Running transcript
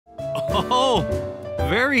Oh,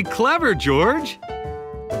 very clever, George.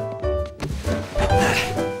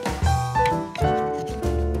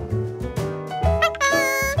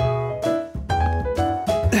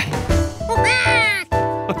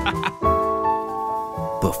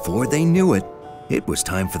 Before they knew it, it was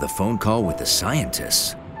time for the phone call with the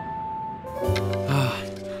scientists.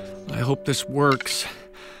 I hope this works.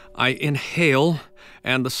 I inhale,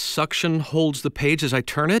 and the suction holds the page as I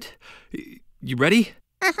turn it. You ready?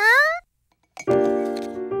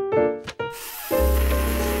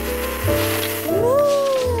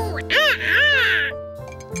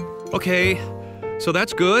 Okay, so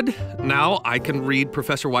that's good. Now I can read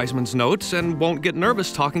Professor Wiseman's notes and won't get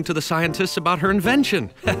nervous talking to the scientists about her invention.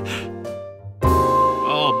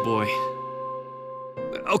 Oh, boy.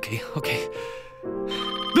 Okay.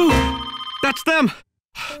 Ooh, that's them!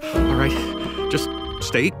 All right, just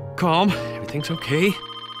stay calm. Everything's okay.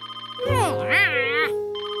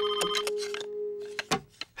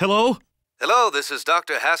 Hello? Hello, this is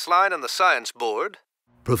Dr. Hassline and the Science Board.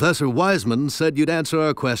 Professor Wiseman said you'd answer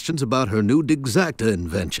our questions about her new Digzacta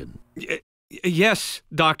invention. Yes,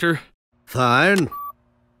 Doctor. Fine.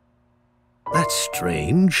 That's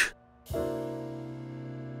strange.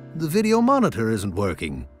 The video monitor isn't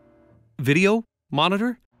working. Video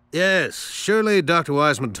monitor? Yes, surely Dr.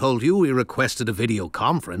 Wiseman told you we requested a video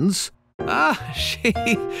conference.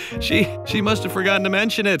 She must have forgotten to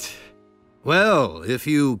mention it. Well, if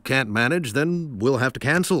you can't manage, then we'll have to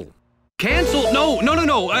cancel. Cancel? No.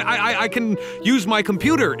 I can use my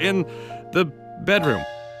computer in the bedroom.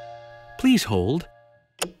 Please hold.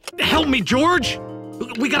 Help me, George!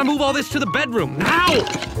 We gotta move all this to the bedroom, now!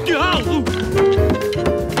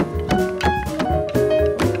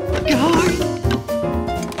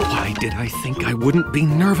 Why did I think I wouldn't be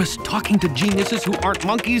nervous talking to geniuses who aren't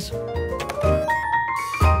monkeys?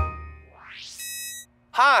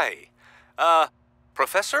 Hi.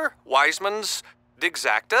 Professor Wiseman's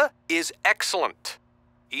Digzacta is excellent.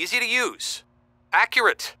 Easy to use.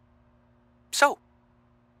 Accurate. So,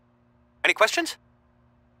 any questions?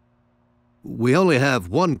 We only have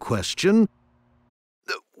one question.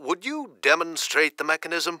 Would you demonstrate the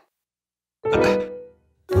mechanism?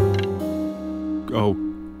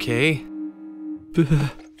 Okay.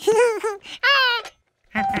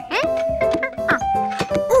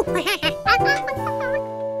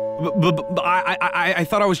 I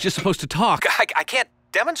thought I was just supposed to talk. I can't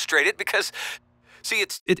demonstrate it because, see,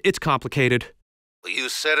 it's complicated. You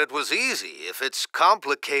said it was easy. If it's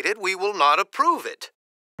complicated, we will not approve it.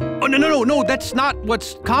 Oh, no, that's not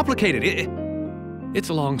what's complicated. It's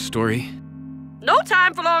a long story. No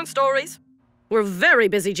time for long stories. We're very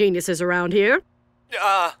busy geniuses around here.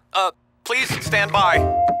 Please stand by.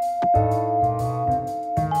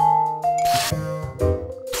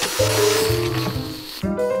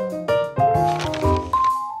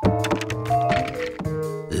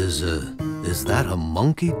 Is that a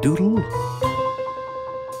monkey doodle?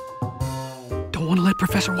 Don't want to let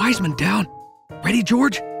Professor Wiseman down. Ready,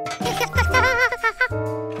 George?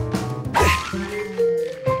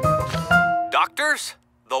 Doctors,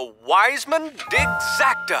 the Wiseman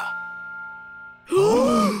Digzacta.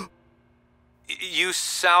 You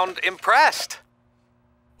sound impressed.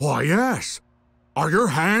 Why, yes. Are your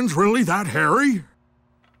hands really that hairy?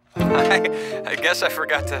 I guess I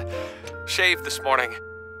forgot to shave this morning.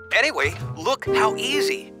 Anyway, look how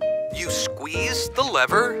easy. You squeeze the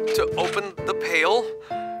lever to open the pail.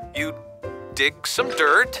 You dig some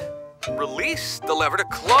dirt, release the lever to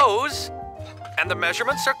close, and the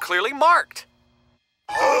measurements are clearly marked.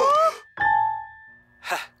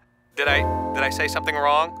 Did I say something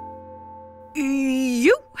wrong?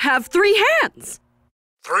 You have 3 hands.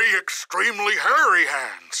 3 extremely hairy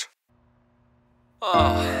hands.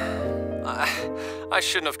 Oh, I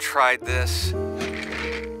shouldn't have tried this.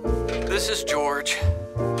 This is George.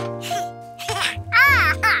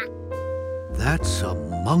 That's a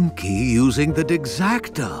monkey using the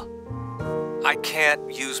Digzacta. I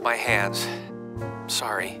can't use my hands.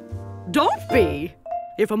 Sorry. Don't be.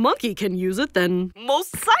 If a monkey can use it, then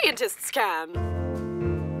most scientists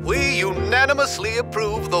can. We unanimously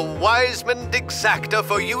approve the Wiseman Digzacta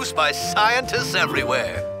for use by scientists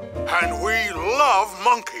everywhere. And we love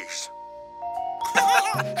monkeys.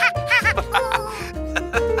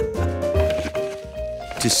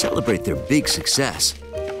 To celebrate their big success,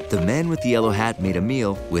 the man with the yellow hat made a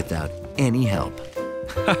meal without any help.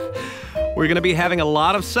 We're gonna be having a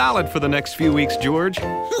lot of salad for the next few weeks, George.